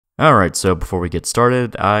Alright, so before we get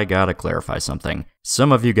started, I gotta clarify something.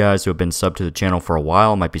 Some of you guys who have been subbed to the channel for a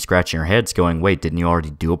while might be scratching your heads going, wait, didn't you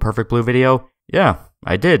already do a Perfect Blue video? Yeah,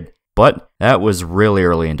 I did. But that was really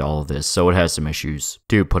early into all of this, so it has some issues,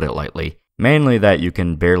 to put it lightly. Mainly that you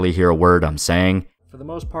can barely hear a word I'm saying. For the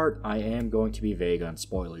most part, I am going to be vague on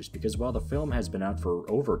spoilers, because while the film has been out for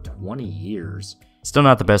over 20 years, still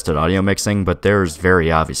not the best at audio mixing, but there's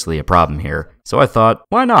very obviously a problem here. So I thought,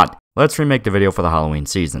 why not? Let's remake the video for the Halloween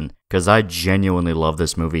season, because I genuinely love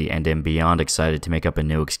this movie and am beyond excited to make up a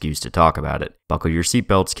new excuse to talk about it. Buckle your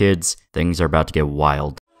seatbelts, kids, things are about to get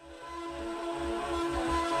wild.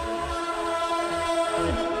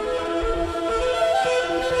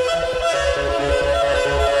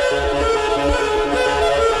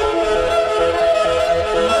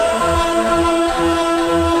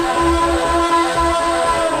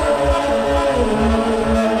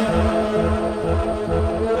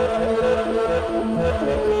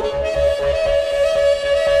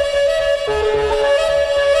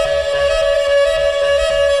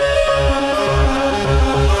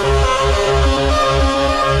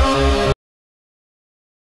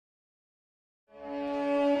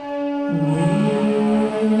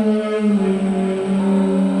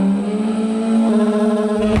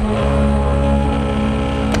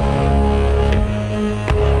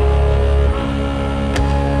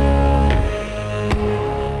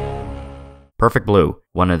 Perfect Blue,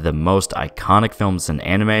 one of the most iconic films in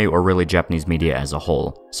anime or really Japanese media as a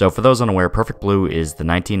whole. So for those unaware, Perfect Blue is the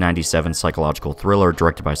 1997 psychological thriller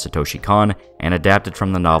directed by Satoshi Kon and adapted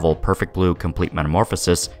from the novel Perfect Blue Complete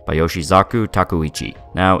Metamorphosis by Yoshizaku Takeuchi.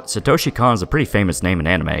 Now, Satoshi Kon is a pretty famous name in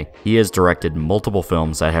anime. He has directed multiple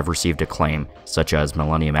films that have received acclaim, such as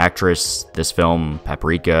Millennium Actress, this film,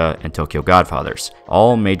 Paprika, and Tokyo Godfathers,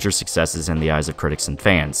 all major successes in the eyes of critics and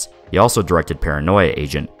fans. He also directed Paranoia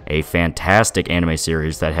Agent, a fantastic anime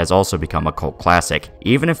series that has also become a cult classic.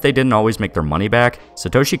 Even if they didn't always make their money back,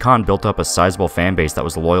 Satoshi Kon built up a sizable fanbase that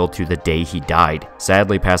was loyal to the day he died,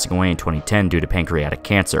 sadly passing away in 2010 due to pancreatic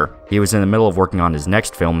cancer. He was in the middle of working on his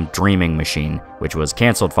next film, Dreaming Machine, which was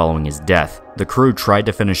cancelled following his death. The crew tried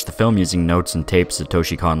to finish the film using notes and tapes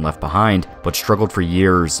Satoshi Kon left behind, but struggled for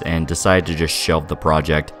years and decided to just shelve the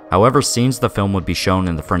project. However, scenes of the film would be shown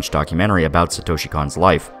in the French documentary about Satoshi Kon's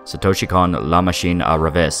life, Satoshi Kon La Machine à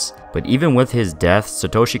Revers. But even with his death,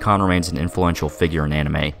 Satoshi Kon remains an influential figure in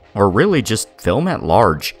anime, or really just film at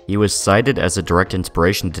large. He was cited as a direct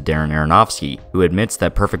inspiration to Darren Aronofsky, who admits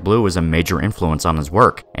that Perfect Blue was a major influence on his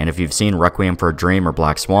work. And if you've seen Requiem for a Dream or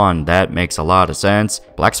Black Swan, that makes a lot of sense.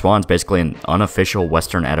 Black Swan's basically an unofficial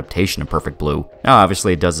Western adaptation of Perfect Blue. Now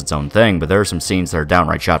obviously it does its own thing, but there are some scenes that are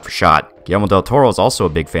downright shot for shot. Guillermo del Toro is also a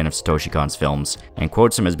big fan of Satoshi Kon's films, and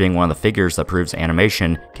quotes him as being one of the figures that proves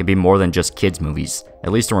animation can be more than just kids' movies,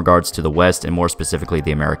 at least in regards to the West and more specifically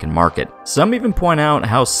the American market. Some even point out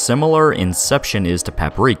how similar Inception is to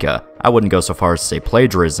Paprika. I wouldn't go so far as to say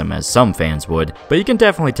plagiarism as some fans would, but you can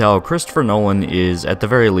definitely tell Christopher Nolan is at the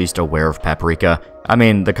very least aware of Paprika. I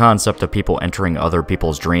mean, the concept of people entering other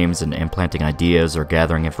people's dreams and implanting ideas or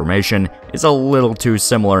gathering information is a little too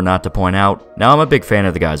similar not to point out. Now, I'm a big fan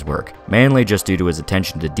of the guy's work, mainly just due to his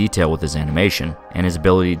attention to detail with his animation, and his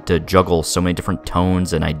ability to juggle so many different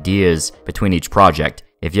tones and ideas between each project.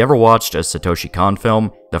 If you ever watched a Satoshi Kon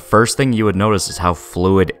film, the first thing you would notice is how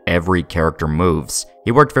fluid every character moves.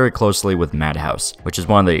 He worked very closely with Madhouse, which is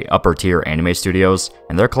one of the upper tier anime studios,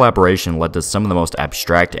 and their collaboration led to some of the most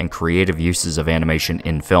abstract and creative uses of animation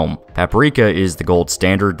in film. Paprika is the gold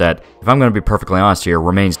standard that, if I'm going to be perfectly honest here,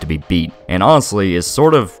 remains to be beat, and honestly is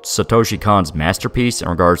sort of Satoshi Kon's masterpiece in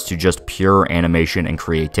regards to just pure animation and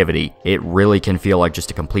creativity. It really can feel like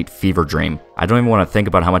just a complete fever dream. I don't even want to think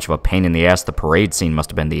about how much of a pain in the ass the parade scene must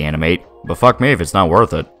have been to animate, but fuck me if it's not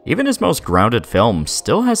worth it. Even his most grounded film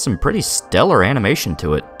still has some pretty stellar animation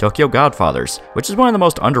to it, Tokyo Godfathers, which is one of the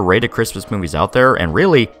most underrated Christmas movies out there, and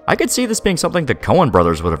really, I could see this being something the Coen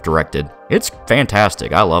brothers would have directed. It's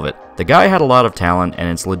fantastic, I love it. The guy had a lot of talent, and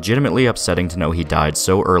it's legitimately upsetting to know he died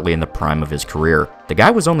so early in the prime of his career. The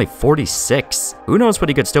guy was only 46. Who knows what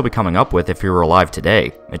he could still be coming up with if he were alive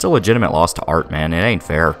today? It's a legitimate loss to art, man, it ain't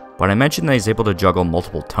fair. But I mentioned that he's able to juggle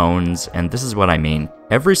multiple tones, and this is what I mean.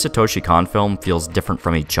 Every Satoshi Kon film feels different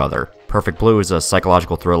from each other. Perfect Blue is a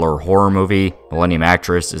psychological thriller horror movie, Millennium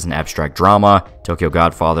Actress is an abstract drama, Tokyo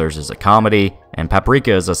Godfathers is a comedy, and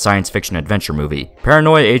Paprika is a science fiction adventure movie.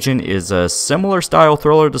 Paranoia Agent is a similar style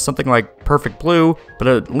thriller to something like Perfect Blue, but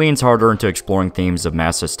it leans harder into exploring themes of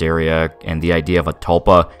mass hysteria and the idea of a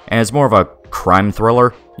tulpa, and it's more of a crime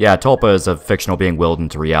thriller. Yeah, Tulpa is a fictional being willed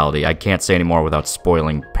into reality. I can't say anymore without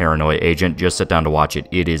spoiling Paranoia Agent. Just sit down to watch it.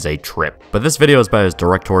 It is a trip. But this video is about his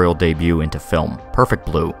directorial debut into film, Perfect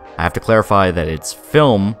Blue. I have to clarify that it's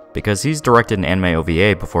film because he's directed an anime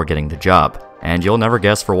OVA before getting the job. And you'll never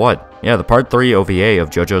guess for what. Yeah, the Part 3 OVA of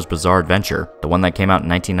JoJo's Bizarre Adventure, the one that came out in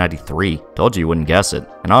 1993. Told you wouldn't guess it.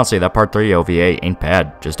 And honestly, that Part 3 OVA ain't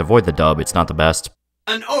bad. Just avoid the dub, it's not the best.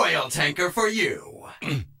 An oil tanker for you.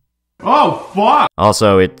 Oh, fuck!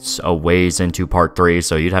 Also, it's a ways into Part 3,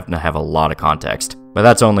 so you'd have to have a lot of context. But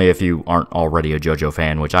that's only if you aren't already a JoJo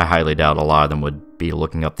fan, which I highly doubt a lot of them would be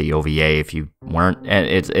looking up the OVA if you weren't, and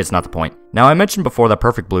it's not the point. Now, I mentioned before that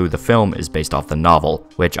Perfect Blue, the film, is based off the novel,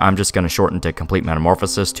 which I'm just going to shorten to Complete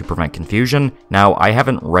Metamorphosis to prevent confusion. Now, I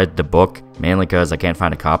haven't read the book, mainly because I can't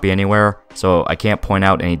find a copy anywhere, so I can't point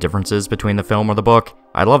out any differences between the film or the book.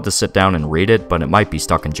 I'd love to sit down and read it, but it might be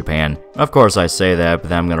stuck in Japan. Of course I say that, but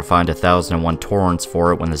then I'm going to find 1001 torrents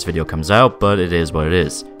for it when this video comes out, but it is what it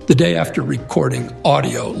is. The day after recording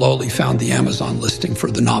audio, Loli found the Amazon listing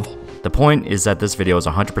for the novel. The point is that this video is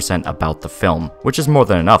 100% about the film, which is more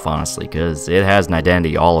than enough honestly, because it has an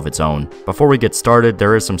identity all of its own. Before we get started,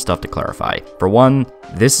 there is some stuff to clarify. For one,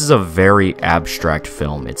 this is a very abstract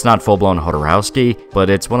film. It's not full-blown Jodorowsky, but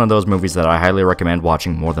it's one of those movies that I highly recommend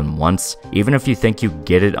watching more than once. Even if you think you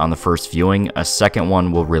get it on the first viewing, a second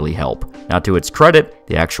one will really help. Now, to its credit,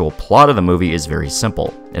 the actual plot of the movie is very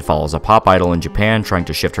simple. It follows a pop idol in Japan trying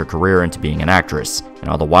to shift her career into being an actress, and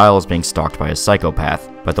all the while is being stalked by a psychopath.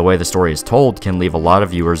 But the way the story is told can leave a lot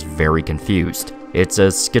of viewers very confused. It's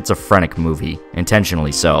a schizophrenic movie,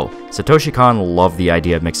 intentionally so. Satoshi Kon loved the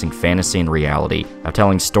idea of mixing fantasy and reality, of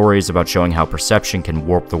telling stories about showing how perception can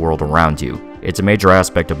warp the world around you. It's a major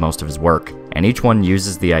aspect of most of his work, and each one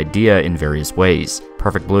uses the idea in various ways.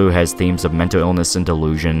 Perfect Blue has themes of mental illness and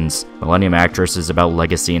delusions, Millennium Actress is about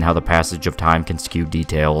legacy and how the passage of time can skew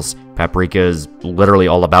details, Paprika is literally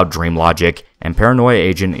all about dream logic, and Paranoia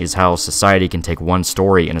Agent is how society can take one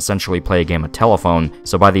story and essentially play a game of telephone,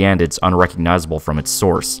 so by the end it's unrecognizable from its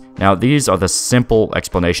source. Now, these are the simple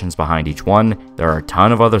explanations behind each one. There are a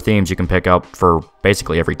ton of other themes you can pick up for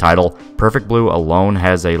basically every title. Perfect Blue alone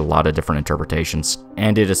has a lot of different interpretations,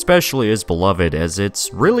 and it especially is beloved as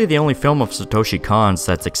it's really the only film of Satoshi Kon's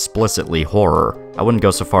that's explicitly horror. I wouldn't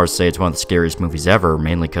go so far as to say it's one of the scariest movies ever,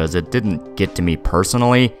 mainly because it didn't get to me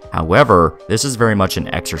personally. However, this is very much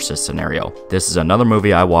an Exorcist scenario. This is another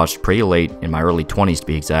movie I watched pretty late, in my early 20s to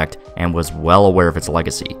be exact, and was well aware of its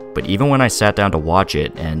legacy. But even when I sat down to watch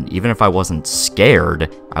it, and even if I wasn't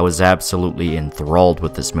scared, I was absolutely enthralled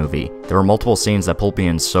with this movie. There were multiple scenes that pulled me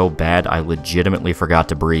in so bad I legitimately forgot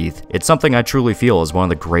to breathe. It's something I truly feel is one of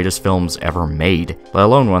the greatest films ever made, let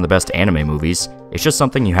alone one of the best anime movies. It's just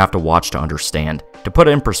something you have to watch to understand. To put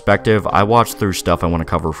it in perspective, I watch through stuff I want to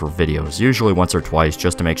cover for videos, usually once or twice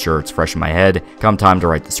just to make sure it's fresh in my head come time to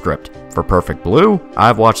write the script. For Perfect Blue,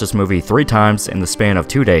 I've watched this movie 3 times in the span of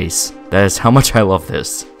 2 days. That is how much I love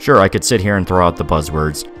this. Sure, I could sit here and throw out the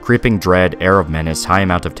buzzwords, creeping dread, air of menace, high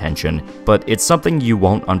amount of tension, but it's something you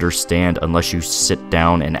won't understand unless you sit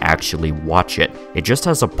down and actually watch it. It just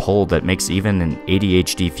has a pull that makes even an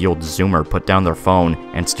ADHD-fueled Zoomer put down their phone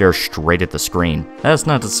and stare straight at the screen. That's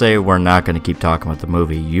not to say we're not going to keep talking about the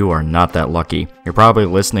movie. You are not that lucky. You're probably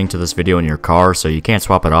listening to this video in your car, so you can't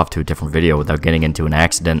swap it off to a different video without getting into an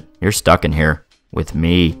accident. You're stuck in here. With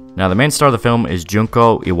me. Now, the main star of the film is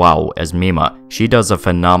Junko Iwao as Mima. She does a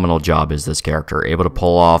phenomenal job as this character, able to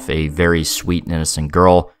pull off a very sweet and innocent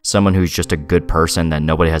girl, someone who's just a good person that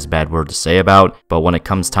nobody has a bad word to say about, but when it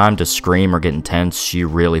comes time to scream or get intense, she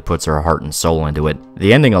really puts her heart and soul into it.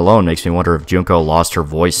 The ending alone makes me wonder if Junko lost her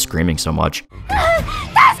voice screaming so much.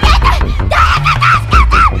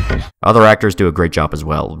 Other actors do a great job as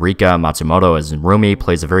well. Rika Matsumoto as Rumi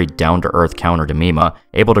plays a very down-to-earth counter to Mima,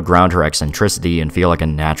 able to ground her eccentricity and feel like a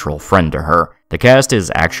natural friend to her. The cast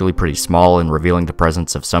is actually pretty small, and revealing the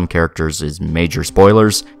presence of some characters is major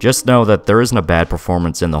spoilers. Just know that there isn't a bad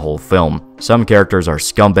performance in the whole film. Some characters are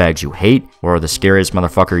scumbags you hate, or the scariest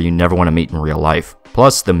motherfucker you never want to meet in real life.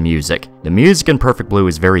 Plus the music. The music in Perfect Blue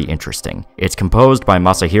is very interesting. It's composed by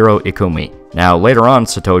Masahiro Ikumi. Now, later on,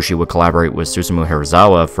 Satoshi would collaborate with Susumu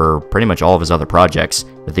Hirasawa for pretty much all of his other projects,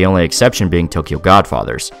 with the only exception being Tokyo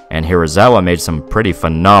Godfathers, and Hirasawa made some pretty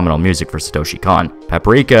phenomenal music for Satoshi Kon.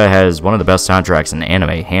 Paprika has one of the best soundtracks in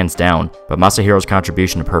anime, hands down, but Masahiro's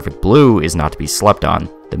contribution to Perfect Blue is not to be slept on.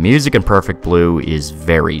 The music in Perfect Blue is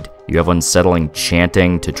varied. You have unsettling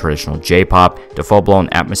chanting to traditional J-pop to full-blown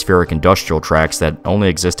atmospheric industrial tracks that only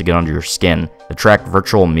exist to get under your skin. The track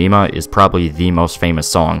Virtual Mima is probably the most famous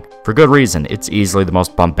song. For good reason, it's easily the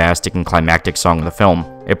most bombastic and climactic song of the film.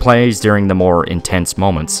 It plays during the more intense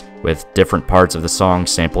moments, with different parts of the song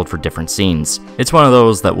sampled for different scenes. It's one of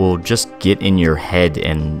those that will just get in your head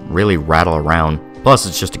and really rattle around. Plus,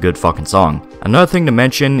 it's just a good fucking song. Another thing to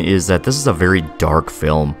mention is that this is a very dark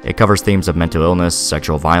film. It covers themes of mental illness,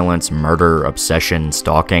 sexual violence, murder, obsession,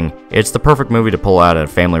 stalking. It's the perfect movie to pull out at a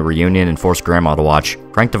family reunion and force grandma to watch.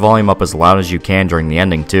 Crank the volume up as loud as you can during the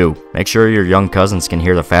ending too. Make sure your young cousins can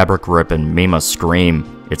hear the fabric rip and Mima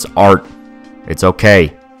scream. It's art. It's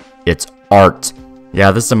okay. It's art.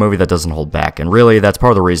 Yeah, this is a movie that doesn't hold back, and really, that's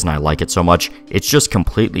part of the reason I like it so much. It's just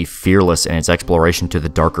completely fearless in its exploration to the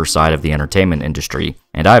darker side of the entertainment industry.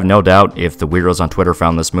 And I have no doubt if the weirdos on Twitter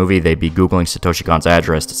found this movie, they'd be googling Satoshi Kon's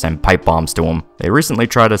address to send pipe bombs to him. They recently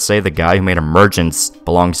tried to say the guy who made Emergence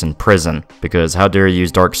belongs in prison, because how dare you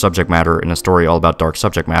use dark subject matter in a story all about dark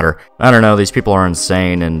subject matter? I don't know, these people are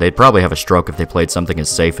insane, and they'd probably have a stroke if they played something as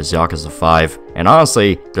safe as Yakuza 5. And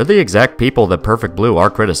honestly, they're the exact people that Perfect Blue are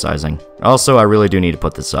criticizing. Also, I really do need to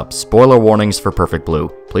put this up. Spoiler warnings for Perfect Blue.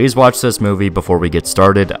 Please watch this movie before we get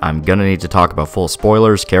started. I'm gonna need to talk about full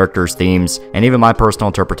spoilers, characters, themes, and even my personal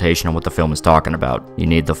interpretation of what the film is talking about. You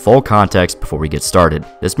need the full context before we get started.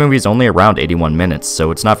 This movie is only around 81 minutes,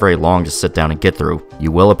 so it's not very long to sit down and get through.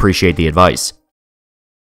 You will appreciate the advice.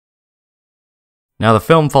 Now, the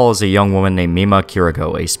film follows a young woman named Mima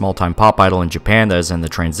Kirigo, a small-time pop idol in Japan that is in the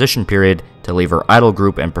transition period to leave her idol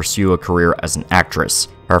group and pursue a career as an actress.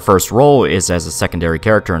 Her first role is as a secondary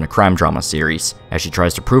character in a crime drama series. As she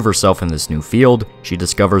tries to prove herself in this new field, she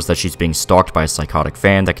discovers that she's being stalked by a psychotic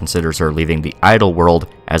fan that considers her leaving the idol world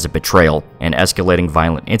as a betrayal, and escalating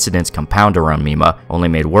violent incidents compound around Mima, only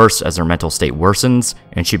made worse as her mental state worsens,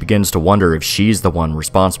 and she begins to wonder if she's the one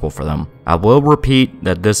responsible for them. I will repeat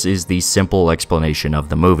that this is the simple explanation of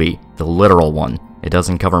the movie, the literal one. It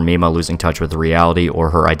doesn't cover Mima losing touch with reality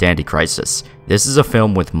or her identity crisis. This is a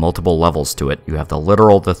film with multiple levels to it. You have the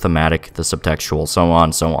literal, the thematic, the subtextual, so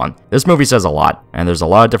on, so on. This movie says a lot, and there's a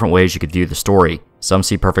lot of different ways you could view the story. Some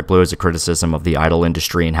see Perfect Blue as a criticism of the idol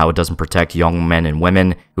industry and how it doesn't protect young men and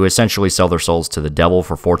women who essentially sell their souls to the devil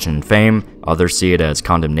for fortune and fame. Others see it as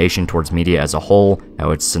condemnation towards media as a whole,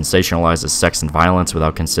 how it sensationalizes sex and violence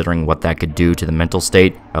without considering what that could do to the mental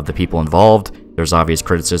state of the people involved. There's obvious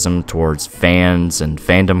criticism towards fans and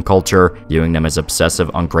fandom culture, viewing them as obsessive,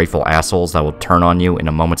 ungrateful assholes that will turn on you in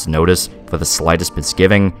a moment's notice for the slightest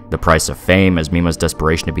misgiving. The price of fame, as Mima's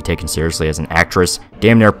desperation to be taken seriously as an actress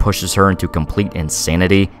damn near pushes her into complete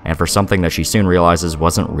insanity, and for something that she soon realizes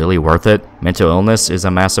wasn't really worth it. Mental illness is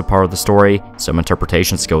a massive part of the story. Some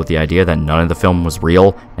interpretations go with the idea that none of the film was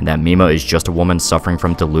real, and that Mima is just a woman suffering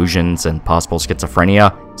from delusions and possible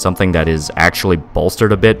schizophrenia, something that is actually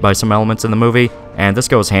bolstered a bit by some elements in the movie, and this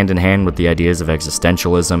goes hand in hand with the ideas of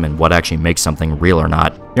existentialism and what actually makes something real or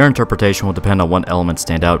not. Your interpretation will depend on what elements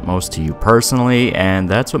stand out most to you personally, and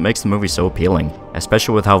that's what makes the movie so appealing,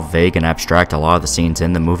 especially with how vague and abstract a lot of the scenes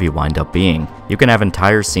in the movie wind up being. You can have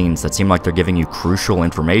entire scenes that seem like they're giving you crucial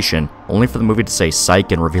information, only for the movie to say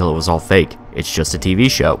psych and reveal it was all fake. It's just a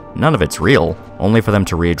TV show. None of it's real, only for them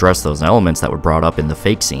to readdress those elements that were brought up in the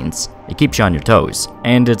fake scenes. It keeps you on your toes,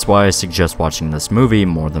 and it's why I suggest watching this movie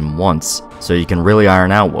more than once, so you can really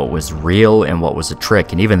iron out what was real and what was a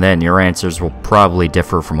trick, and even then your answers will probably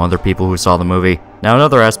differ from other people who saw the movie. Now,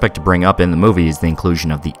 another aspect to bring up in the movie is the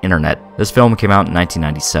inclusion of the internet. This film came out in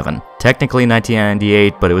 1997. Technically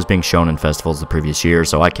 1998, but it was being shown in festivals the previous year,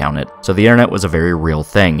 so I count it. So the internet was a very real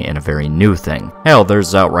thing, and a very new thing. Hell,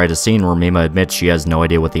 there's outright a scene where Mima admits she has no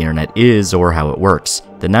idea what the internet is or how it works.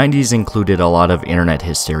 The 90s included a lot of internet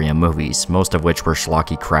hysteria movies, most of which were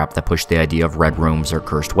schlocky crap that pushed the idea of red rooms or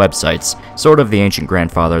cursed websites, sort of the ancient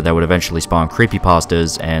grandfather that would eventually spawn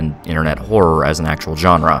creepypastas and internet horror as an actual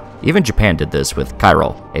genre. Even Japan did this with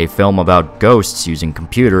Cairo, a film about ghosts using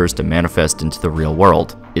computers to manifest into the real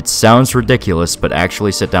world. It sounds ridiculous, but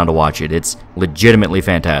actually sit down to watch it. It's legitimately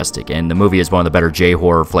fantastic, and the movie is one of the better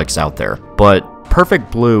J-horror flicks out there. But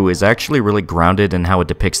Perfect Blue is actually really grounded in how it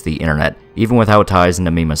depicts the internet, even with how it ties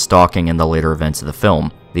into Mima's stalking and the later events of the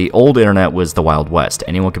film. The old internet was the Wild West.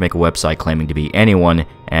 Anyone could make a website claiming to be anyone,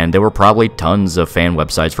 and there were probably tons of fan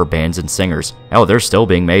websites for bands and singers. Hell, they're still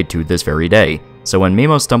being made to this very day. So when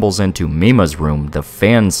Mima stumbles into Mima's room, the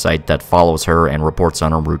fan site that follows her and reports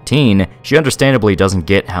on her routine, she understandably doesn't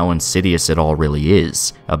get how insidious it all really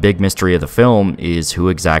is. A big mystery of the film is who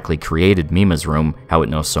exactly created Mima's room, how it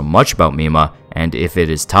knows so much about Mima, and if it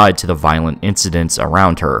is tied to the violent incidents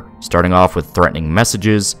around her, starting off with threatening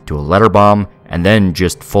messages, to a letter bomb, and then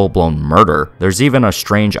just full-blown murder. There's even a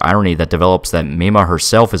strange irony that develops that Mima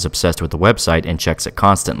herself is obsessed with the website and checks it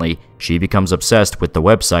constantly. She becomes obsessed with the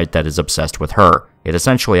website that is obsessed with her. It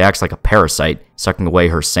essentially acts like a parasite, sucking away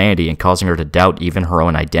her sanity and causing her to doubt even her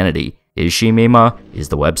own identity. Is she Mima? Is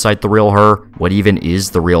the website the real her? What even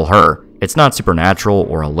is the real her? It's not supernatural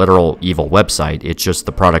or a literal evil website, it's just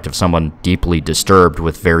the product of someone deeply disturbed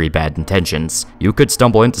with very bad intentions. You could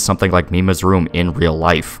stumble into something like Mima's room in real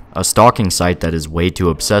life, a stalking site that is way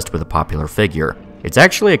too obsessed with a popular figure. It's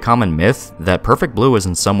actually a common myth that Perfect Blue is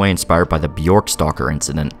in some way inspired by the Bjork stalker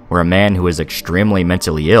incident, where a man who is extremely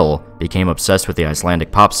mentally ill became obsessed with the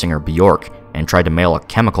Icelandic pop singer Bjork and tried to mail a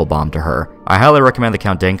chemical bomb to her. I highly recommend the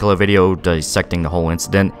Count Dankula video dissecting the whole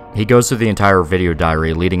incident. He goes through the entire video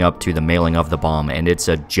diary leading up to the mailing of the bomb, and it's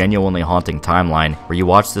a genuinely haunting timeline where you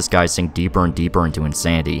watch this guy sink deeper and deeper into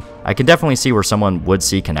insanity. I can definitely see where someone would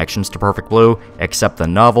see connections to Perfect Blue, except the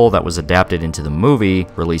novel that was adapted into the movie,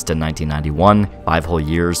 released in 1991, 5 whole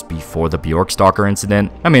years before the Bjork stalker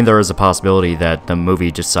incident. I mean, there is a possibility that the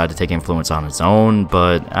movie just decided to take influence on its own,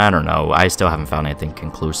 but I don't know, I still haven't found anything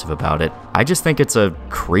conclusive about it. I just think it's a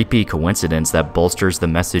creepy coincidence that bolsters the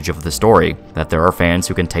message of the story, that there are fans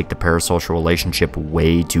who can take the parasocial relationship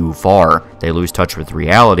way too far. They lose touch with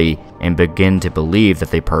reality and begin to believe that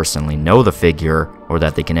they personally know the figure or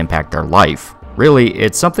that they can impact their life. Really,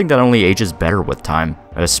 it's something that only ages better with time,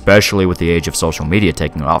 especially with the age of social media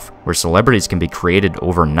taking off, where celebrities can be created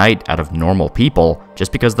overnight out of normal people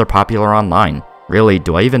just because they're popular online. Really,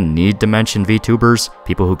 do I even need to mention VTubers?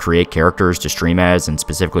 People who create characters to stream as and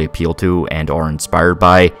specifically appeal to and are inspired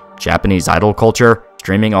by Japanese idol culture?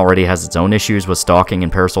 Streaming already has its own issues with stalking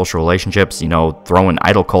and parasocial relationships, you know, throw in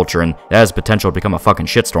idol culture and that has potential to become a fucking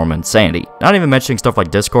shitstorm of insanity. Not even mentioning stuff like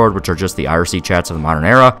Discord, which are just the IRC chats of the modern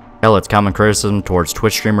era. Hell, it's common criticism towards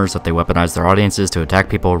Twitch streamers that they weaponize their audiences to attack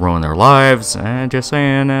people and ruin their lives. Just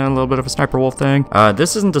saying, a little bit of a sniper wolf thing.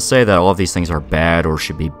 This isn't to say that all of these things are bad or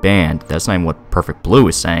should be banned. That's not even what Perfect Blue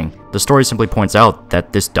is saying. The story simply points out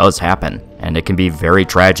that this does happen, and it can be very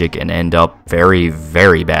tragic and end up very,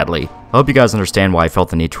 very badly. I hope you guys understand why I felt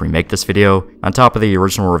the need to remake this video. On top of the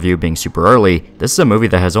original review being super early, this is a movie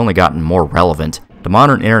that has only gotten more relevant. The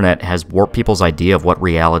modern internet has warped people's idea of what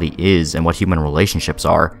reality is and what human relationships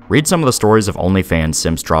are. Read some of the stories of OnlyFans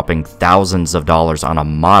simps dropping thousands of dollars on a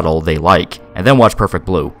model they like, and then watch Perfect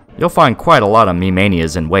Blue. You'll find quite a lot of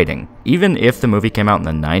meme-manias in waiting. Even if the movie came out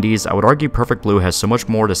in the 90s, I would argue Perfect Blue has so much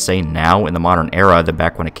more to say now in the modern era than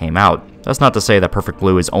back when it came out. That's not to say that Perfect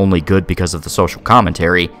Blue is only good because of the social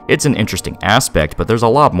commentary. It's an interesting aspect, but there's a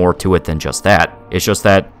lot more to it than just that. It's just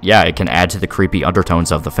that, yeah, it can add to the creepy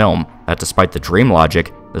undertones of the film, that despite the dream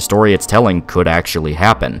logic, the story it's telling could actually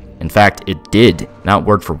happen. In fact, it did. Not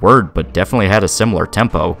word for word, but definitely had a similar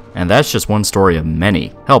tempo. And that's just one story of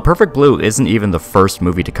many. Hell, Perfect Blue isn't even the first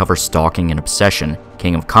movie to cover stalking and obsession.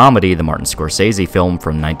 King of Comedy, the Martin Scorsese film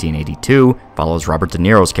from 1982, follows Robert De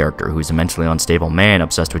Niro's character, who's a mentally unstable man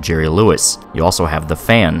obsessed with Jerry Lewis. You also have The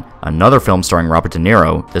Fan, another film starring Robert De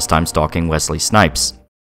Niro, this time stalking Wesley Snipes.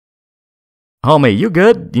 Homie, you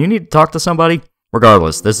good? Do you need to talk to somebody?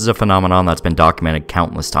 Regardless, this is a phenomenon that's been documented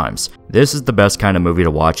countless times. This is the best kind of movie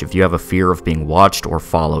to watch if you have a fear of being watched or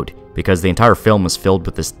followed, because the entire film is filled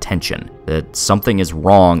with this tension, that something is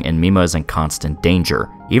wrong and Mima is in constant danger.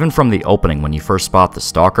 Even from the opening when you first spot the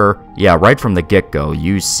stalker, yeah, right from the get-go,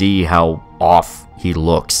 you see how off he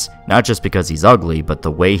looks. Not just because he's ugly, but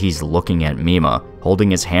the way he's looking at Mima, holding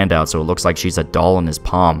his hand out so it looks like she's a doll in his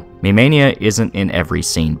palm. Mimania isn't in every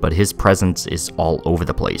scene, but his presence is all over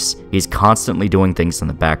the place. He's constantly doing things in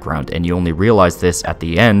the background, and you only realize this at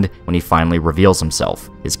the end when he finally reveals himself.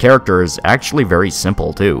 His character is actually very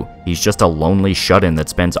simple too. He's just a lonely shut-in that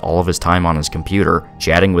spends all of his time on his computer,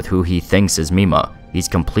 chatting with who he thinks is Mima. He's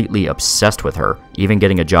completely obsessed with her, even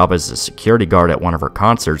getting a job as a security guard at one of her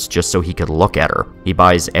concerts just so he could look at her. He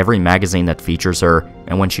buys every magazine that features her,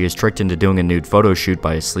 and when she is tricked into doing a nude photo shoot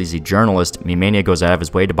by a sleazy journalist, Mimania goes out of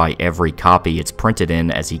his way to buy every copy it's printed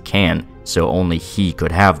in as he can, so only he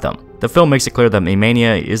could have them. The film makes it clear that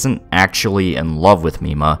Mimania isn't actually in love with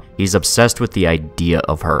Mima, he's obsessed with the idea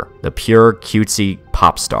of her, the pure, cutesy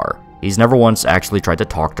pop star. He's never once actually tried to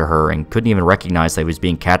talk to her and couldn't even recognize that he was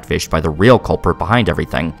being catfished by the real culprit behind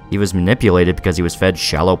everything. He was manipulated because he was fed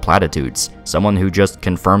shallow platitudes, someone who just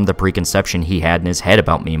confirmed the preconception he had in his head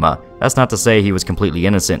about Mima. That's not to say he was completely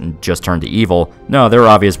innocent and just turned to evil. No, there are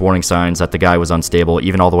obvious warning signs that the guy was unstable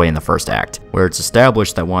even all the way in the first act, where it's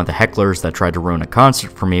established that one of the hecklers that tried to ruin a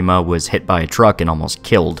concert for Mima was hit by a truck and almost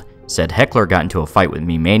killed. Said heckler got into a fight with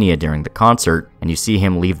Mimania during the concert, and you see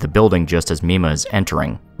him leave the building just as Mima is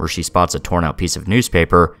entering, where she spots a torn out piece of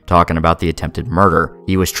newspaper talking about the attempted murder.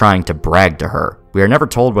 He was trying to brag to her. We are never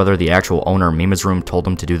told whether the actual owner of Mima's room told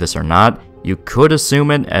him to do this or not. You could assume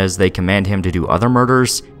it, as they command him to do other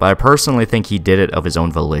murders, but I personally think he did it of his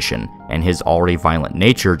own volition, and his already violent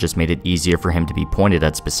nature just made it easier for him to be pointed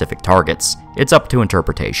at specific targets. It's up to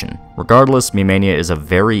interpretation. Regardless, Mimania is a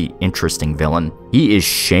very interesting villain. He is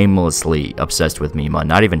shamelessly obsessed with Mima,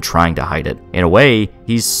 not even trying to hide it. In a way,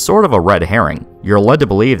 he's sort of a red herring. You're led to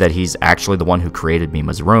believe that he's actually the one who created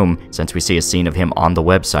Mima's room, since we see a scene of him on the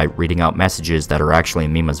website reading out messages that are actually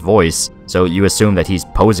in Mima's voice, so you assume that he's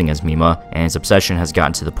posing as Mima, and his obsession has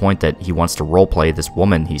gotten to the point that he wants to roleplay this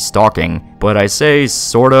woman he's stalking. But I say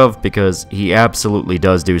sort of because he absolutely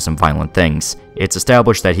does do some violent things. It's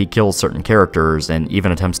established that he kills certain characters and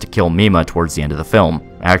even attempts to kill Mima towards the end of the film.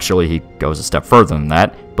 Actually, he goes a step further than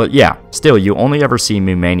that. But yeah, still, you only ever see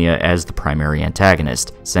Mimania as the primary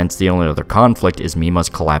antagonist, since the only other conflict is Mima's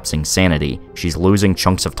collapsing sanity. She's losing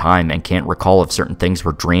chunks of time and can't recall if certain things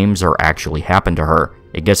were dreams or actually happened to her.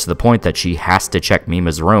 It gets to the point that she has to check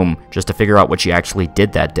Mima's room just to figure out what she actually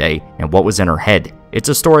did that day and what was in her head. It's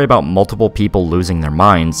a story about multiple people losing their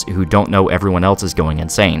minds who don't know everyone else is going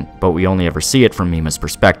insane, but we only ever see it from Mima's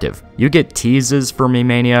perspective. You get teases for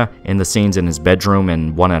Mimania in the scenes in his bedroom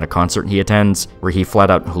and one at a concert he attends, where he flat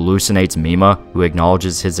out hallucinates Mima, who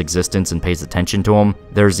acknowledges his existence and pays attention to him.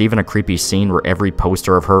 There's even a creepy scene where every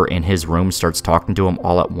poster of her in his room starts talking to him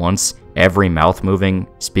all at once, every mouth moving,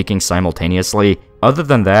 speaking simultaneously. Other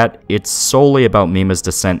than that, it's solely about Mima's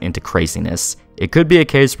descent into craziness. It could be a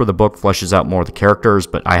case where the book fleshes out more of the characters,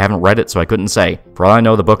 but I haven't read it, so I couldn't say. For all I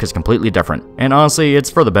know, the book is completely different. And honestly, it's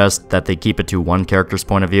for the best that they keep it to one character's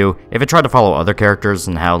point of view. If it tried to follow other characters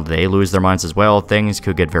and how they lose their minds as well, things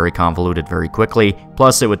could get very convoluted very quickly.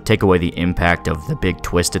 Plus, it would take away the impact of the big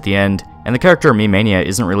twist at the end. And the character of Mimania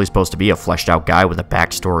isn't really supposed to be a fleshed out guy with a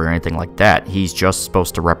backstory or anything like that. He's just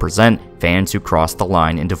supposed to represent fans who cross the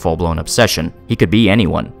line into full-blown obsession. He could be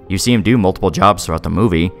anyone. You see him do multiple jobs throughout the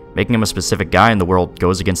movie. Making him a specific guy in the world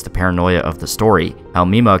goes against the paranoia of the story, how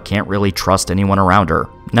Mima can't really trust anyone around her.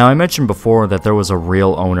 Now, I mentioned before that there was a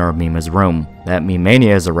real owner of Mima's room, that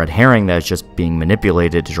Mimania is a red herring that is just being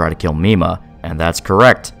manipulated to try to kill Mima, and that's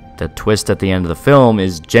correct. The twist at the end of the film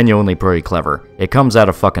is genuinely pretty clever. It comes out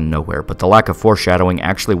of fucking nowhere, but the lack of foreshadowing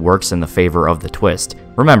actually works in the favor of the twist.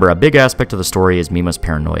 Remember, a big aspect of the story is Mima's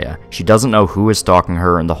paranoia. She doesn't know who is stalking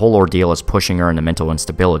her, and the whole ordeal is pushing her into mental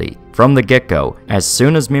instability. From the get-go, as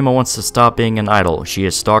soon as Mima wants to stop being an idol, she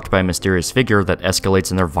is stalked by a mysterious figure that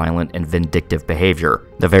escalates in their violent and vindictive behavior.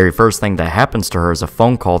 The very first thing that happens to her is a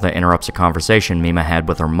phone call that interrupts a conversation Mima had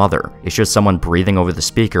with her mother. It's just someone breathing over the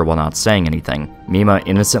speaker while not saying anything. Mima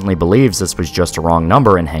innocently believes this was just a wrong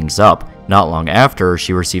number and hangs up. Not long after,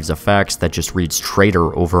 she receives a fax that just reads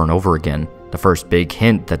traitor over and over again. The first big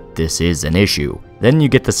hint that this is an issue. Then you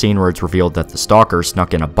get the scene where it's revealed that the stalker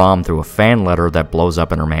snuck in a bomb through a fan letter that blows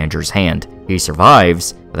up in her manager's hand. He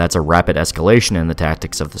survives, but that's a rapid escalation in the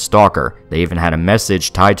tactics of the stalker. They even had a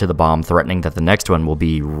message tied to the bomb threatening that the next one will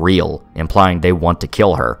be real, implying they want to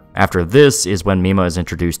kill her. After this is when Mima is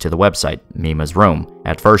introduced to the website, Mima's Room.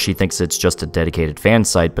 At first she thinks it's just a dedicated fan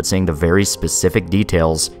site, but seeing the very specific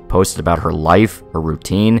details posted about her life, her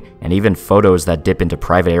routine, and even photos that dip into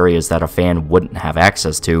private areas that a fan wouldn't have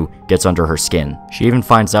access to gets under her skin. She even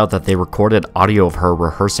finds out that they recorded audio of her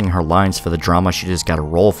rehearsing her lines for the drama she just got a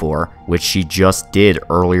role for, which she just did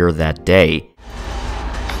earlier that day.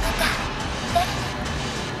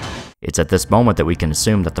 It's at this moment that we can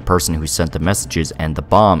assume that the person who sent the messages and the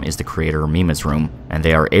bomb is the creator of Mima's Room, and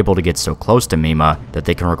they are able to get so close to Mima that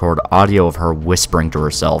they can record audio of her whispering to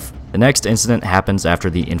herself. The next incident happens after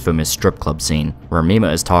the infamous strip club scene, where Mima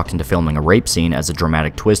is talked into filming a rape scene as a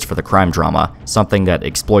dramatic twist for the crime drama, something that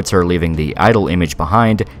exploits her leaving the idol image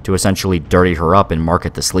behind to essentially dirty her up and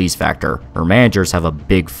market the sleaze factor. Her managers have a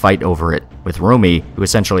big fight over it, with Rumi, who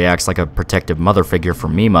essentially acts like a protective mother figure for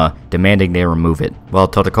Mima, demanding they remove it. While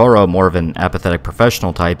Totokoro, more of an apathetic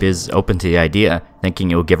professional type, is open to the idea, thinking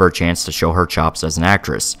it will give her a chance to show her chops as an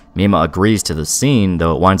actress. Mima agrees to the scene,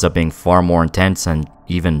 though it winds up being far more intense than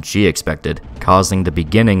even she expected, causing the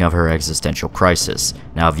beginning of her existential crisis,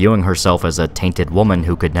 now viewing herself as a tainted woman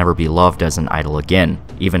who could never be loved as an idol again,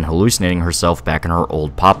 even hallucinating herself back in her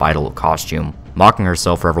old pop idol costume, mocking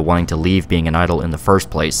herself for ever wanting to leave being an idol in the first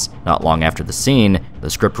place. Not long after the scene, the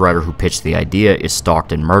scriptwriter who pitched the idea is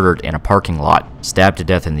stalked and murdered in a parking lot, stabbed to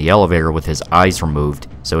death in the elevator with his eyes removed.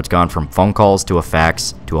 So it's gone from phone calls to a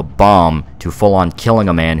fax, to a bomb, to full-on killing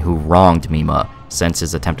a man who wronged Mima. since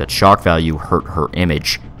his attempt at shock value hurt her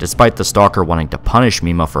image. Despite the stalker wanting to punish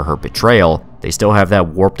Mima for her betrayal, they still have that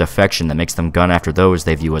warped affection that makes them gun after those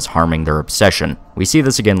they view as harming their obsession. We see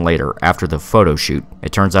this again later, after the photo shoot.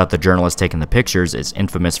 It turns out the journalist taking the pictures is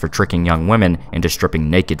infamous for tricking young women into stripping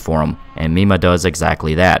naked for him, and Mima does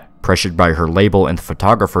exactly that, pressured by her label and the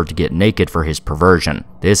photographer to get naked for his perversion.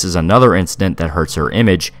 This is another incident that hurts her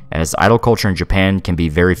image, as idol culture in Japan can be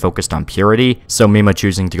very focused on purity, so Mima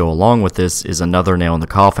choosing to go along with this is another nail in the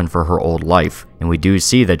coffin for her old life. And we do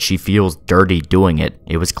see that she feels dirty doing it.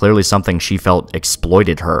 It was clearly something she felt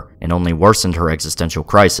exploited her, and only worsened her existential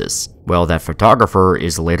crisis. Well, that photographer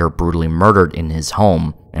is later brutally murdered in his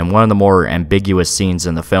home, and one of the more ambiguous scenes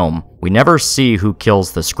in the film. We never see who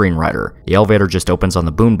kills the screenwriter. The elevator just opens on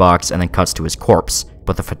the boombox and then cuts to his corpse.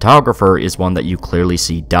 But the photographer is one that you clearly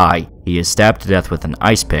see die. He is stabbed to death with an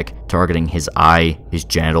ice pick, targeting his eye, his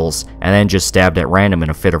genitals, and then just stabbed at random in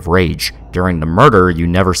a fit of rage. During the murder, you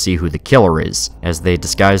never see who the killer is, as they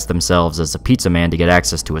disguise themselves as a pizza man to get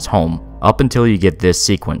access to his home, up until you get this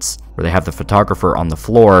sequence, where they have the photographer on the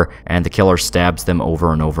floor, and the killer stabs them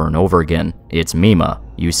over and over and over again. It's Mima.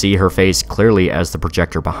 You see her face clearly as the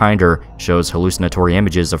projector behind her shows hallucinatory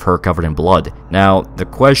images of her covered in blood. Now, the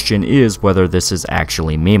question is whether this is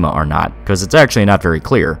actually Mima or not, because it's actually not very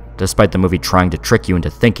clear, despite the movie trying to trick you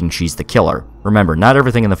into thinking she's the killer. Remember, not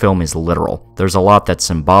everything in the film is literal. There's a lot that's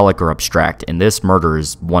symbolic or abstract, and this murder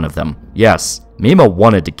is one of them. Yes, Mima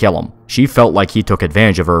wanted to kill him. She felt like he took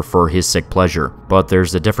advantage of her for his sick pleasure, but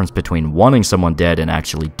there's a difference between wanting someone dead and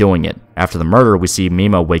actually doing it. After the murder, we see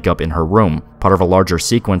Mima wake up in her room, part of a larger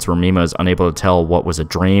sequence where Mima is unable to tell what was a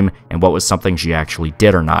dream and what was something she actually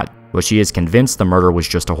did or not. But she is convinced the murder was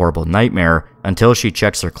just a horrible nightmare until she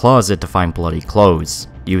checks her closet to find bloody clothes.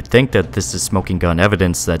 You'd think that this is smoking gun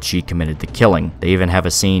evidence that she committed the killing. They even have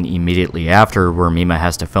a scene immediately after where Mima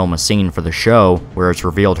has to film a scene for the show where it's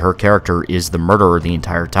revealed her character is the murderer the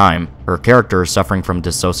entire time. Her character is suffering from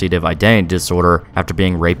dissociative identity disorder after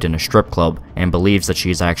being raped in a strip club and believes that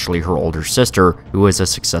she is actually her older sister who is a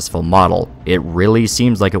successful model. It really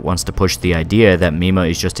seems like it wants to push the idea that Mima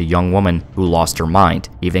is just a young woman who lost her mind,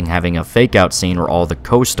 even having a fake out scene where all the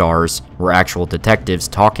co-stars were actual detectives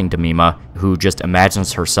talking to Mima who just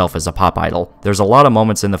imagines herself as a pop idol. There's a lot of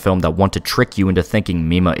moments in the film that want to trick you into thinking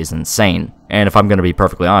Mima is insane. And if I'm going to be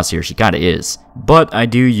perfectly honest here, she kinda is. But I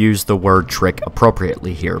do use the word trick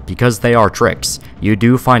appropriately here, because they are tricks. You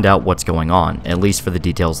do find out what's going on, at least for the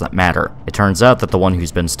details that matter. It turns out that the one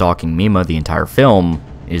who's been stalking Mima the entire film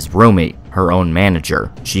is Rumi, her own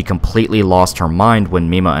manager. She completely lost her mind when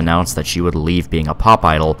Mima announced that she would leave being a pop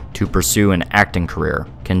idol to pursue an acting career,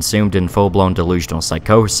 consumed in full-blown delusional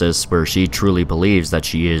psychosis where she truly believes that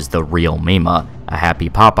she is the real Mima, a happy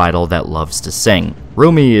pop idol that loves to sing.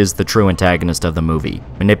 Rumi is the true antagonist of the movie,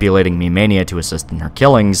 manipulating Mimania to assist in her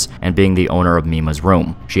killings and being the owner of Mima's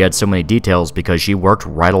room. She had so many details because she worked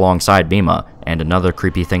right alongside Mima. And another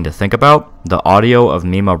creepy thing to think about, the audio of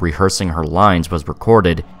Mima rehearsing her lines was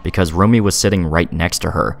recorded because Rumi was sitting right next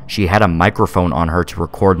to her. She had a microphone on her to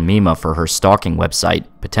record Mima for her stalking website.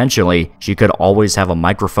 Potentially, she could always have a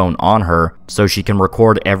microphone on her so she can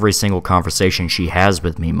record every single conversation she has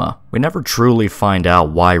with Mima. We never truly find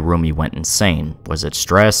out why Rumi went insane. Was it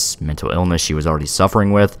stress, mental illness she was already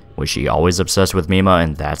suffering with? Was she always obsessed with Mima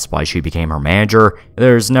and that's why she became her manager?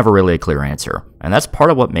 There's never really a clear answer. And that's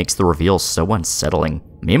part of what makes the reveal so unsettling.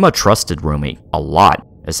 Mima trusted Rumi a lot,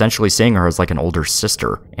 essentially seeing her as like an older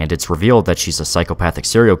sister, and it's revealed that she's a psychopathic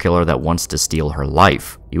serial killer that wants to steal her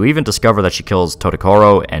life. You even discover that she kills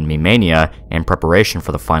Totokoro and Mimania in preparation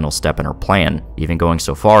for the final step in her plan, even going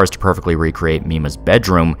so far as to perfectly recreate Mima's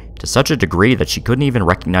bedroom to such a degree that she couldn't even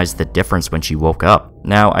recognize the difference when she woke up.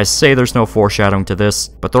 Now, I say there's no foreshadowing to this,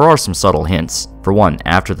 but there are some subtle hints. For one,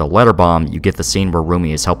 after the letter bomb, you get the scene where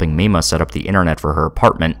Rumi is helping Mima set up the internet for her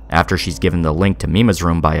apartment after she's given the link to Mima's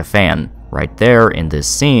room by a fan. Right there, in this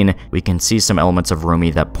scene, we can see some elements of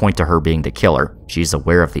Rumi that point to her being the killer. She's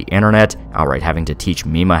aware of the internet, outright having to teach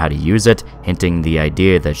Mima how to use it, hinting the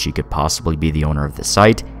idea that she could possibly be the owner of the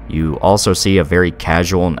site. You also see a very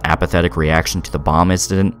casual and apathetic reaction to the bomb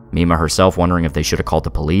incident, Mima herself wondering if they should have called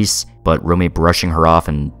the police, but Rumi brushing her off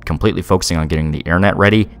and completely focusing on getting the internet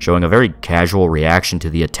ready, showing a very casual reaction to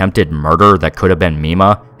the attempted murder that could have been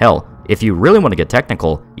Mima. Hell, if you really want to get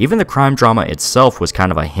technical, even the crime drama itself was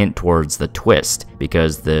kind of a hint towards the twist,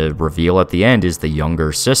 because the reveal at the end is the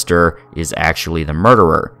younger sister is actually the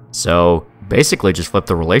murderer. So, basically just flipped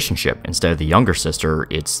the relationship. Instead of the younger sister,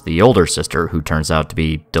 it's the older sister who turns out to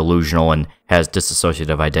be delusional and has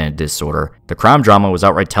dissociative identity disorder. The crime drama was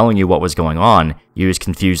outright telling you what was going on, you just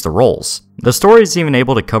confused the roles. The story is even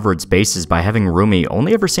able to cover its bases by having Rumi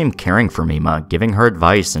only ever seem caring for Mima, giving her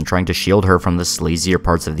advice and trying to shield her from the sleazier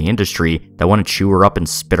parts of the industry that want to chew her up and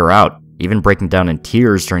spit her out, even breaking down in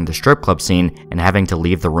tears during the strip club scene and having to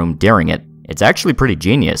leave the room during it. It's actually pretty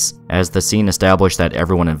genius, as the scene established that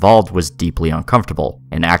everyone involved was deeply uncomfortable.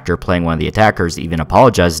 An actor playing one of the attackers even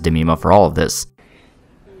apologizes to Mima for all of this.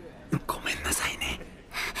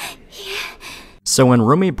 So when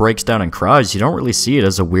Rumi breaks down and cries, you don't really see it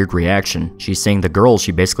as a weird reaction. She's seeing the girl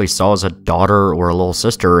she basically saw as a daughter or a little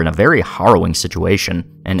sister in a very harrowing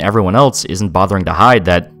situation, and everyone else isn't bothering to hide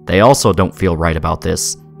that they also don't feel right about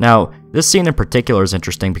this. Now, this scene in particular is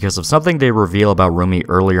interesting because of something they reveal about Rumi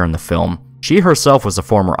earlier in the film. She herself was a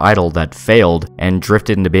former idol that failed and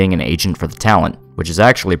drifted into being an agent for the talent, which is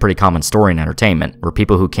actually a pretty common story in entertainment, where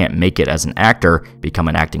people who can't make it as an actor become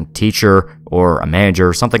an acting teacher or a manager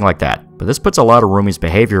or something like that. But this puts a lot of Rumi's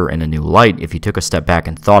behavior in a new light if you took a step back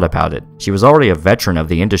and thought about it. She was already a veteran of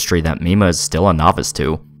the industry that Mima is still a novice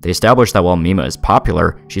to. They established that while Mima is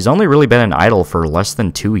popular, she's only really been an idol for less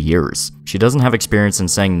than 2 years. She doesn't have experience in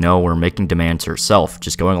saying no or making demands herself,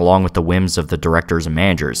 just going along with the whims of the directors and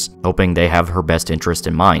managers, hoping they have her best interest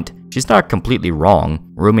in mind. She's not completely wrong.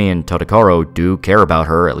 Rumi and Todokoro do care about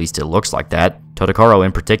her, at least it looks like that. Todokoro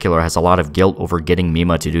in particular has a lot of guilt over getting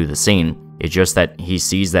Mima to do the scene. It's just that he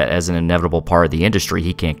sees that as an inevitable part of the industry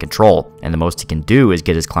he can't control, and the most he can do is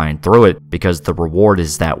get his client through it because the reward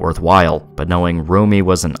is that worthwhile. But knowing Rumi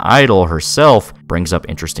was an idol herself brings up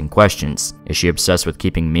interesting questions. Is she obsessed with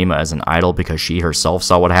keeping Mima as an idol because she herself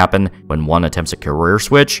saw what happened when one attempts a career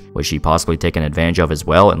switch? Was she possibly taken advantage of as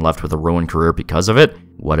well and left with a ruined career because of it?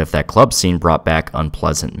 What if that club scene brought back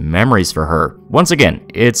unpleasant memories for her? Once again,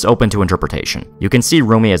 it's open to interpretation. You can see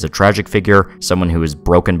Rumi as a tragic figure, someone who is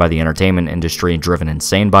broken by the entertainment industry and driven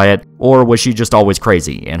insane by it, or was she just always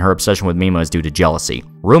crazy, and her obsession with Mima is due to jealousy?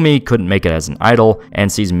 Rumi couldn't make it as an idol,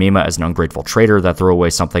 and sees Mima as an ungrateful traitor that threw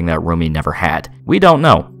away something that Rumi never had. We don't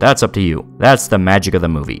know. That's up to you. That's the magic of the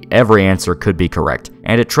movie. Every answer could be correct,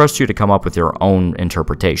 and it trusts you to come up with your own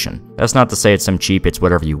interpretation. That's not to say it's some cheap, it's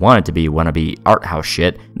whatever you want it to be, wannabe art house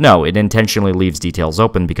shit. No, it intentionally leaves details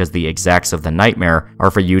open because the exacts of the nightmare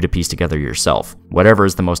are for you to piece together yourself, whatever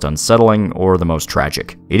is the most unsettling or the most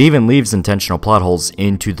tragic. It even leaves intentional plot holes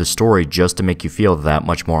into the story just to make you feel that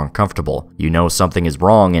much more uncomfortable. You know something is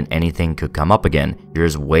wrong and anything could come up again. You're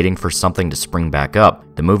just waiting for something to spring back up.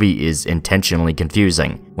 The movie is intentionally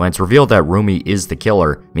confusing. When it's revealed that Rumi is the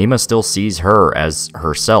killer, Mima still sees her as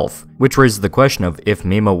herself, which raises the question of if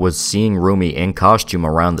Mima was seeing Rumi in costume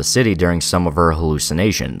around the city during some of her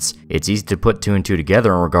hallucinations. It's easy to put two and two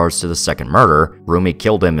together in regards to the second murder. Rumi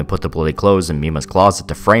killed him and put the bloody clothes in Mima's closet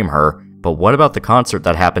to frame her. But what about the concert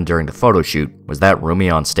that happened during the photo shoot? Was that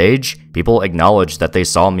Rumi on stage? People acknowledged that they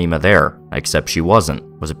saw Mima there, except she wasn't.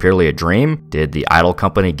 Was it purely a dream? Did the idol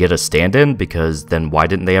company get a stand-in? Because then why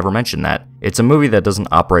didn't they ever mention that? It's a movie that doesn't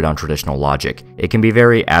operate on traditional logic. It can be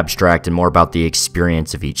very abstract and more about the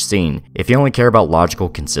experience of each scene. If you only care about logical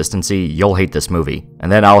consistency, you'll hate this movie.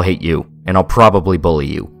 And then I'll hate you. And I'll probably bully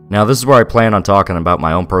you. Now, this is where I plan on talking about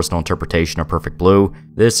my own personal interpretation of Perfect Blue.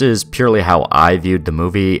 This is purely how I viewed the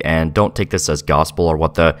movie, and don't take this as gospel or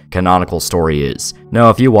what the canonical story is. No,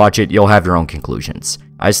 if you watch it, you'll have your own conclusions.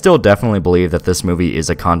 I still definitely believe that this movie is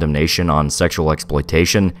a condemnation on sexual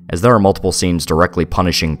exploitation, as there are multiple scenes directly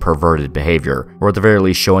punishing perverted behavior, or at the very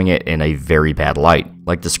least showing it in a very bad light,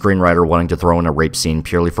 like the screenwriter wanting to throw in a rape scene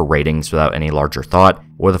purely for ratings without any larger thought,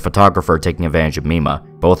 or the photographer taking advantage of Mima.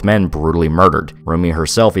 Both men brutally murdered. Rumi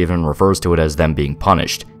herself even refers to it as them being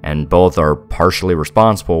punished, and both are partially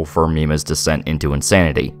responsible for Mima's descent into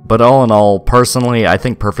insanity. But all in all, personally, I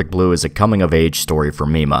think Perfect Blue is a coming-of-age story for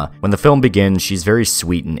Mima. When the film begins, she's very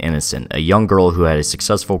sweet and innocent, a young girl who had a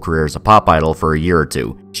successful career as a pop idol for a year or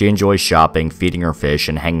two. She enjoys shopping, feeding her fish,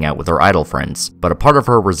 and hanging out with her idol friends. But a part of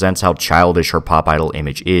her resents how childish her pop idol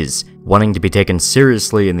image is, wanting to be taken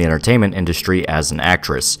seriously in the entertainment industry as an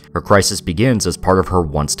actress. Her crisis begins as part of her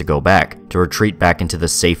wants to go back, to retreat back into the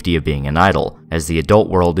safety of being an idol, as the adult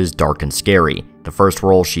world is dark and scary. The first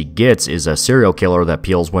role she gets is a serial killer that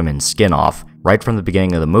peels women's skin off. Right from the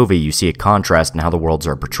beginning of the movie, you see a contrast in how the worlds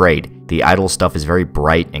are portrayed. The idol stuff is very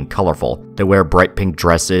bright and colorful. They wear bright pink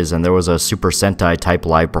dresses, and there was a Super Sentai type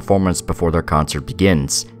live performance before their concert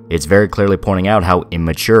begins. It's very clearly pointing out how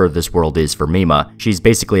immature this world is for Mima. She's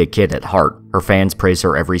basically a kid at heart. Her fans praise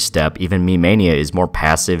her every step. Even Mimania is more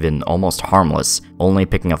passive and almost harmless, only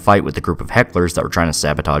picking a fight with a group of hecklers that were trying to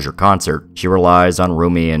sabotage her concert. She relies on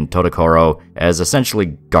Rumi and Todokoro as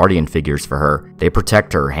essentially guardian figures for her. They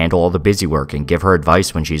protect her, handle all the busy work, and give her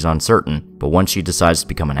advice when she's uncertain. But once she decides to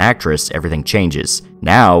become an actress, everything changes.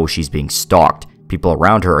 Now she's being stalked. People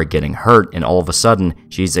around her are getting hurt, and all of a sudden,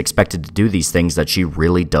 she's expected to do these things that she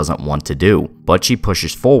really doesn't want to do. But she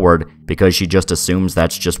pushes forward because she just assumes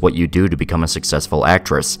that's just what you do to become a successful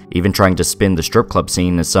actress, even trying to spin the strip club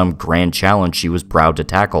scene as some grand challenge she was proud to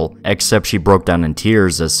tackle, except she broke down in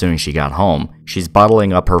tears as soon as she got home. She's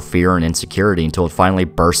bottling up her fear and insecurity until it finally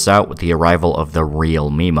bursts out with the arrival of the real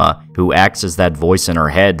Mima, who acts as that voice in her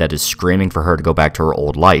head that is screaming for her to go back to her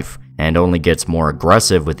old life, and only gets more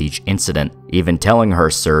aggressive with each incident, even telling her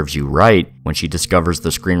serves you right when she discovers the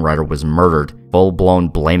screenwriter was murdered, full-blown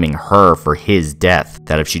blaming her for his death,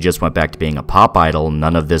 that if she just went back to being a pop idol,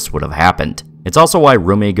 none of this would have happened. It's also why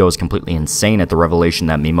Rumi goes completely insane at the revelation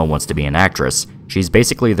that Mima wants to be an actress. She's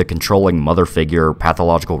basically the controlling mother figure,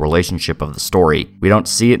 pathological relationship of the story. We don't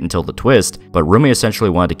see it until the twist, but Rumi essentially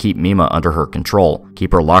wanted to keep Mima under her control,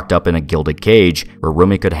 keep her locked up in a gilded cage where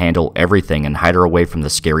Rumi could handle everything and hide her away from the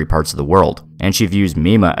scary parts of the world. And she views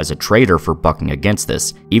Mima as a traitor for bucking against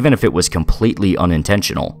this, even if it was completely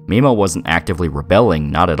unintentional. Mima wasn't actively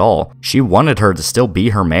rebelling, not at all. She wanted her to still be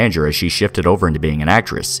her manager as she shifted over into being an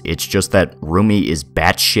actress. It's just that Rumi is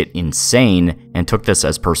batshit insane and took this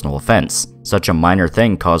as personal offense. Such a minor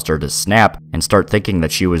thing caused her to snap and start thinking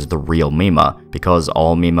that she was the real Mima, because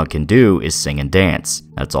all Mima can do is sing and dance.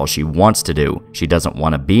 That's all she wants to do. She doesn't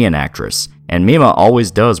want to be an actress. And Mima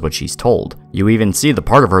always does what she's told. You even see the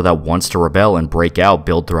part of her that wants to rebel and break out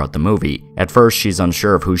build throughout the movie. At first, she's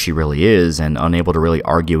unsure of who she really is and unable to really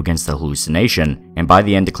argue against the hallucination, and by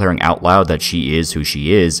the end declaring out loud that she is who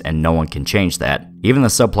she is and no one can change that. Even the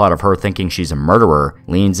subplot of her thinking she's a murderer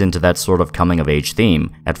leans into that sort of coming-of-age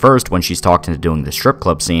theme. At first, when she's talked into doing the strip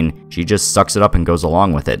club scene, she just sucks it up and goes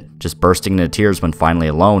along with it, just bursting into tears when finally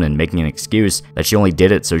alone and making an excuse that she only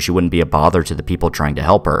did it so she wouldn't be a bother to the people trying to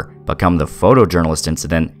help her. But come the photojournalist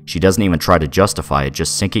incident, she doesn't even try to justify it,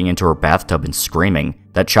 just sinking into her bathtub and screaming.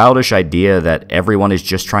 That childish idea that everyone is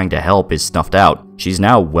just trying to help is snuffed out. She's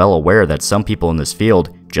now well aware that some people in this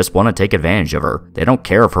field just want to take advantage of her. They don't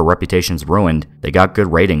care if her reputation's ruined. They got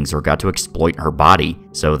good ratings or got to exploit her body.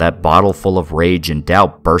 So that bottle full of rage and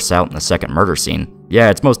doubt bursts out in the second murder scene. Yeah,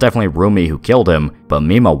 it's most definitely Rumi who killed him, but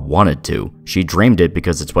Mima wanted to. She dreamed it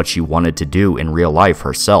because it's what she wanted to do in real life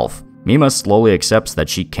herself. Mima slowly accepts that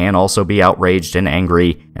she can also be outraged and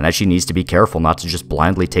angry, and that she needs to be careful not to just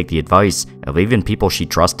blindly take the advice of even people she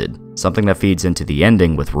trusted. Something that feeds into the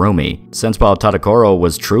ending with Rumi. Since while Tadokoro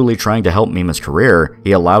was truly trying to help Mima's career,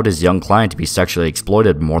 he allowed his young client to be sexually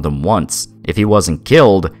exploited more than once. If he wasn't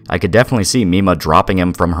killed, I could definitely see Mima dropping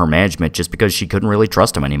him from her management just because she couldn't really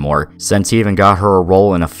trust him anymore, since he even got her a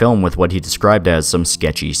role in a film with what he described as some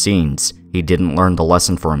sketchy scenes. He didn't learn the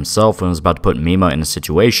lesson for himself and was about to put Mima in a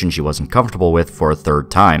situation she wasn't comfortable with for a third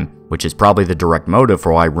time, which is probably the direct motive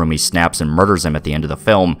for why Rumi snaps and murders him at the end of the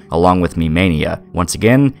film, along with Mimania. Once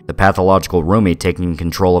again, the pathological Rumi taking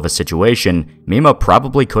control of a situation Mima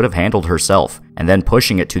probably could have handled herself, and then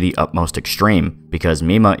pushing it to the utmost extreme, because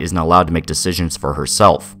Mima isn't allowed to make decisions for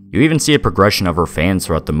herself. You even see a progression of her fans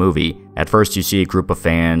throughout the movie. At first, you see a group of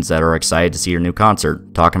fans that are excited to see her new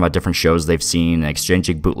concert, talking about different shows they've seen and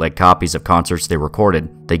exchanging bootleg copies of concerts they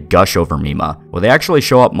recorded. They gush over Mima. Well, they actually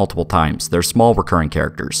show up multiple times. They're small recurring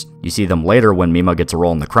characters. You see them later when Mima gets a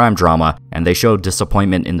role in the crime drama, and they show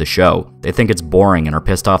disappointment in the show. They think it's boring and are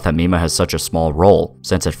pissed off that Mima has such a small role,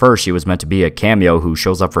 since at first she was meant to be a cameo who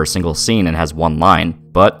shows up for a single scene and has one line.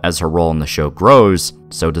 But as her role in the show grows,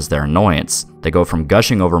 so does their annoyance. They go from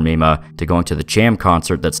gushing over Mima to going to the Cham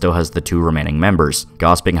concert that still has the 2 remaining members,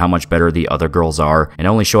 gossiping how much better the other girls are, and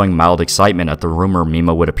only showing mild excitement at the rumor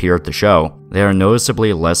Mima would appear at the show. They are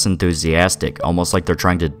noticeably less enthusiastic, almost like they're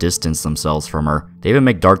trying to distance themselves from her. They even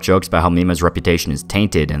make dark jokes about how Mima's reputation is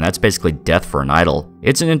tainted, and that's basically death for an idol.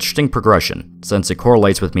 It's an interesting progression, since it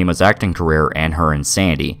correlates with Mima's acting career and her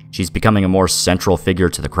insanity. She's becoming a more central figure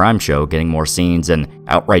to the crime show, getting more scenes and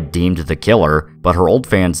outright deemed the killer, but her old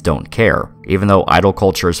fans don't care. Even though idol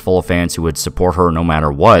culture is full of fans who would support her no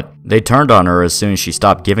matter what, they turned on her as soon as she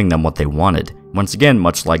stopped giving them what they wanted. Once again,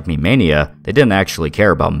 much like Mimania, they didn't actually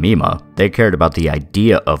care about Mima. They cared about the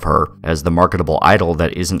idea of her as the marketable idol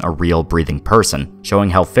that isn't a real breathing person, showing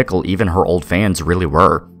how fickle even her old fans really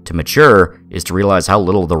were. To mature is to realize how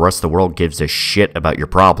little the rest of the world gives a shit about your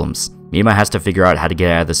problems. Mima has to figure out how to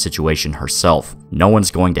get out of the situation herself. No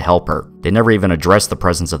one's going to help her. They never even address the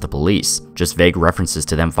presence of the police, just vague references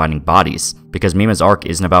to them finding bodies, because Mima's arc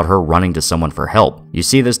isn't about her running to someone for help. You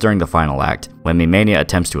see this during the final act, when Mimania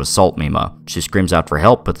attempts to assault Mima. She screams out for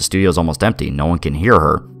help, but the studio's almost empty, no one can hear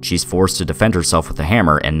her. She's forced to defend herself with a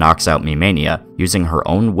hammer and knocks out Mimania. Using her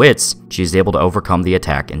own wits, she's able to overcome the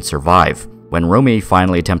attack and survive. When Rumi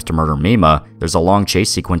finally attempts to murder Mima, there's a long chase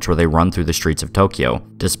sequence where they run through the streets of Tokyo.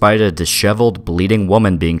 Despite a disheveled, bleeding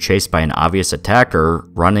woman being chased by an obvious attacker,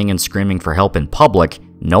 running and screaming for help in public,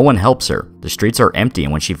 no one helps her. The streets are empty,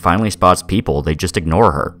 and when she finally spots people, they just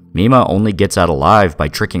ignore her. Mima only gets out alive by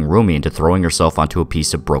tricking Rumi into throwing herself onto a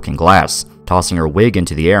piece of broken glass, tossing her wig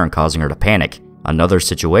into the air and causing her to panic. Another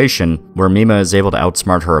situation where Mima is able to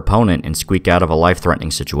outsmart her opponent and squeak out of a life-threatening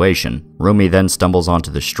situation. Rumi then stumbles onto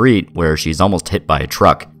the street where she's almost hit by a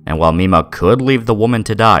truck, and while Mima could leave the woman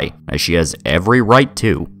to die, as she has every right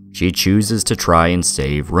to, she chooses to try and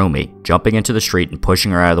save Rumi, jumping into the street and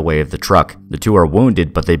pushing her out of the way of the truck. The two are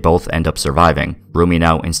wounded, but they both end up surviving. Rumi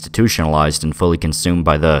now institutionalized and fully consumed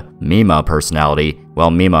by the Mima personality,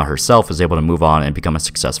 while Mima herself is able to move on and become a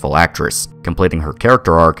successful actress, completing her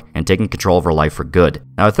character arc and taking control of her life for good.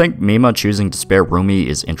 Now I think Mima choosing to spare Rumi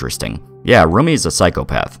is interesting. Yeah, Rumi is a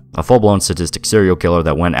psychopath, a full-blown sadistic serial killer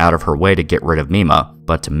that went out of her way to get rid of Mima,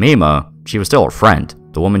 but to Mima, she was still her friend.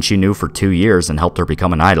 The woman she knew for 2 years and helped her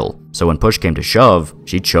become an idol. So when push came to shove,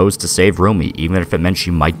 she chose to save Rumi, even if it meant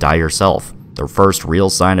she might die herself. The first real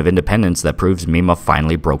sign of independence that proves Mima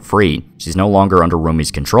finally broke free. She's no longer under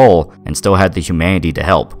Rumi's control, and still had the humanity to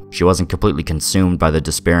help. She wasn't completely consumed by the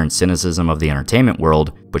despair and cynicism of the entertainment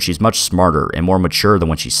world, but she's much smarter and more mature than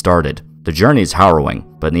when she started. The journey is harrowing,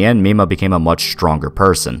 but in the end Mima became a much stronger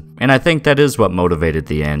person. And I think that is what motivated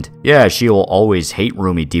the end. Yeah, she will always hate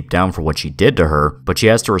Rumi deep down for what she did to her, but she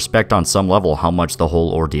has to respect on some level how much the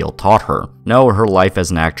whole ordeal taught her. No, her life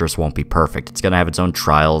as an actress won't be perfect. It's gonna have its own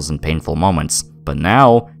trials and painful moments. But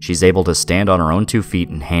now, she's able to stand on her own 2 feet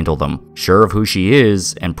and handle them, sure of who she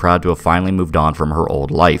is and proud to have finally moved on from her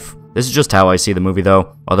old life. This is just how I see the movie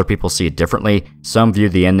though. Other people see it differently. Some view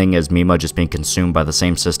the ending as Mima just being consumed by the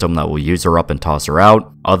same system that will use her up and toss her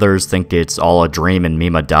out. Others think it's all a dream and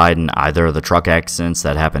Mima died in either of the truck accidents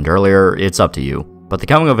that happened earlier. It's up to you. But the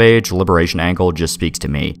coming of age liberation angle just speaks to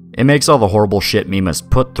me. It makes all the horrible shit Mima's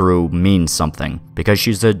put through mean something, because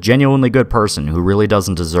she's a genuinely good person who really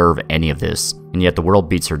doesn't deserve any of this, and yet the world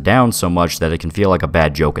beats her down so much that it can feel like a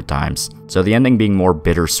bad joke at times. So the ending being more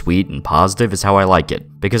bittersweet and positive is how I like it,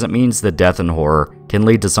 because it means that death and horror can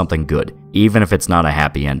lead to something good, even if it's not a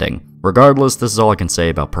happy ending. Regardless, this is all I can say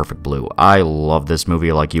about Perfect Blue. I love this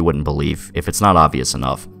movie like you wouldn't believe, if it's not obvious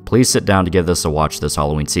enough. Please sit down to give this a watch this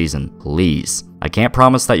Halloween season, please. I can't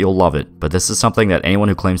promise that you'll love it, but this is something that anyone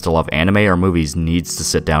who claims to love anime or movies needs to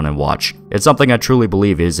sit down and watch. It's something I truly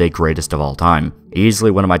believe is a greatest of all time. Easily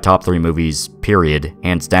one of my top 3 movies, period,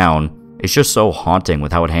 hands down. It's just so haunting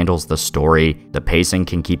with how it handles the story. The pacing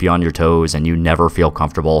can keep you on your toes and you never feel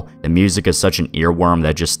comfortable. The music is such an earworm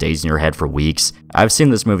that just stays in your head for weeks. I've seen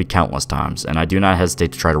this movie countless times, and I do not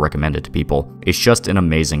hesitate to try to recommend it to people. It's just an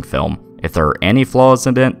amazing film. If there are any flaws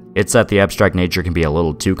in it, it's that the abstract nature can be a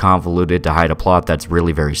little too convoluted to hide a plot that's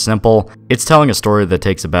really very simple. It's telling a story that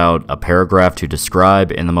takes about a paragraph to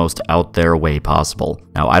describe in the most out there way possible.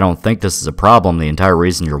 Now, I don't think this is a problem. The entire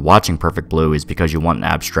reason you're watching Perfect Blue is because you want an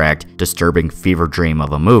abstract, disturbing fever dream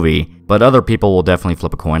of a movie, but other people will definitely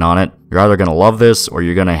flip a coin on it. You're either gonna love this or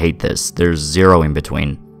you're gonna hate this. There's zero in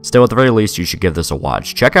between. Still, at the very least, you should give this a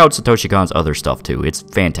watch. Check out Satoshi Kon's other stuff too, it's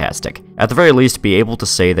fantastic. At the very least, be able to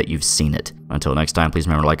say that you've seen it. Until next time, please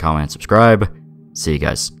remember to like, comment, and subscribe. See you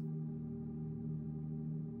guys.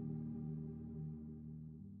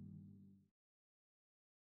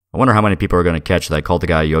 I wonder how many people are going to catch that I called the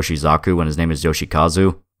guy Yoshizaku when his name is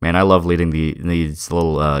Yoshikazu. Man, I love leading these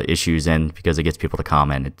little issues in because it gets people to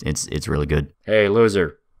comment. It's really good. Hey,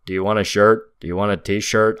 loser. Do you want a shirt? Do you want a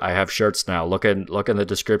t-shirt? I have shirts now. Look in the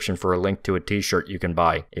description for a link to a t-shirt you can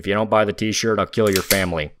buy. If you don't buy the t-shirt, I'll kill your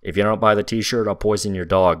family. If you don't buy the t-shirt, I'll poison your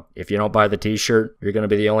dog. If you don't buy the t-shirt, you're going to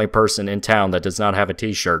be the only person in town that does not have a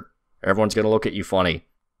t-shirt. Everyone's going to look at you funny.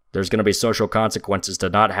 There's going to be social consequences to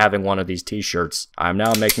not having one of these t-shirts. I'm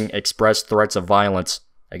now making express threats of violence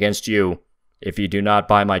against you if you do not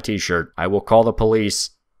buy my t-shirt. I will call the police,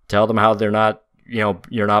 tell them how you're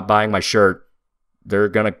not buying my shirt. They're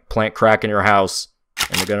going to plant crack in your house,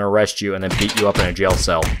 and they're going to arrest you and then beat you up in a jail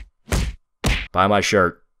cell. Buy my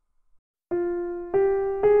shirt.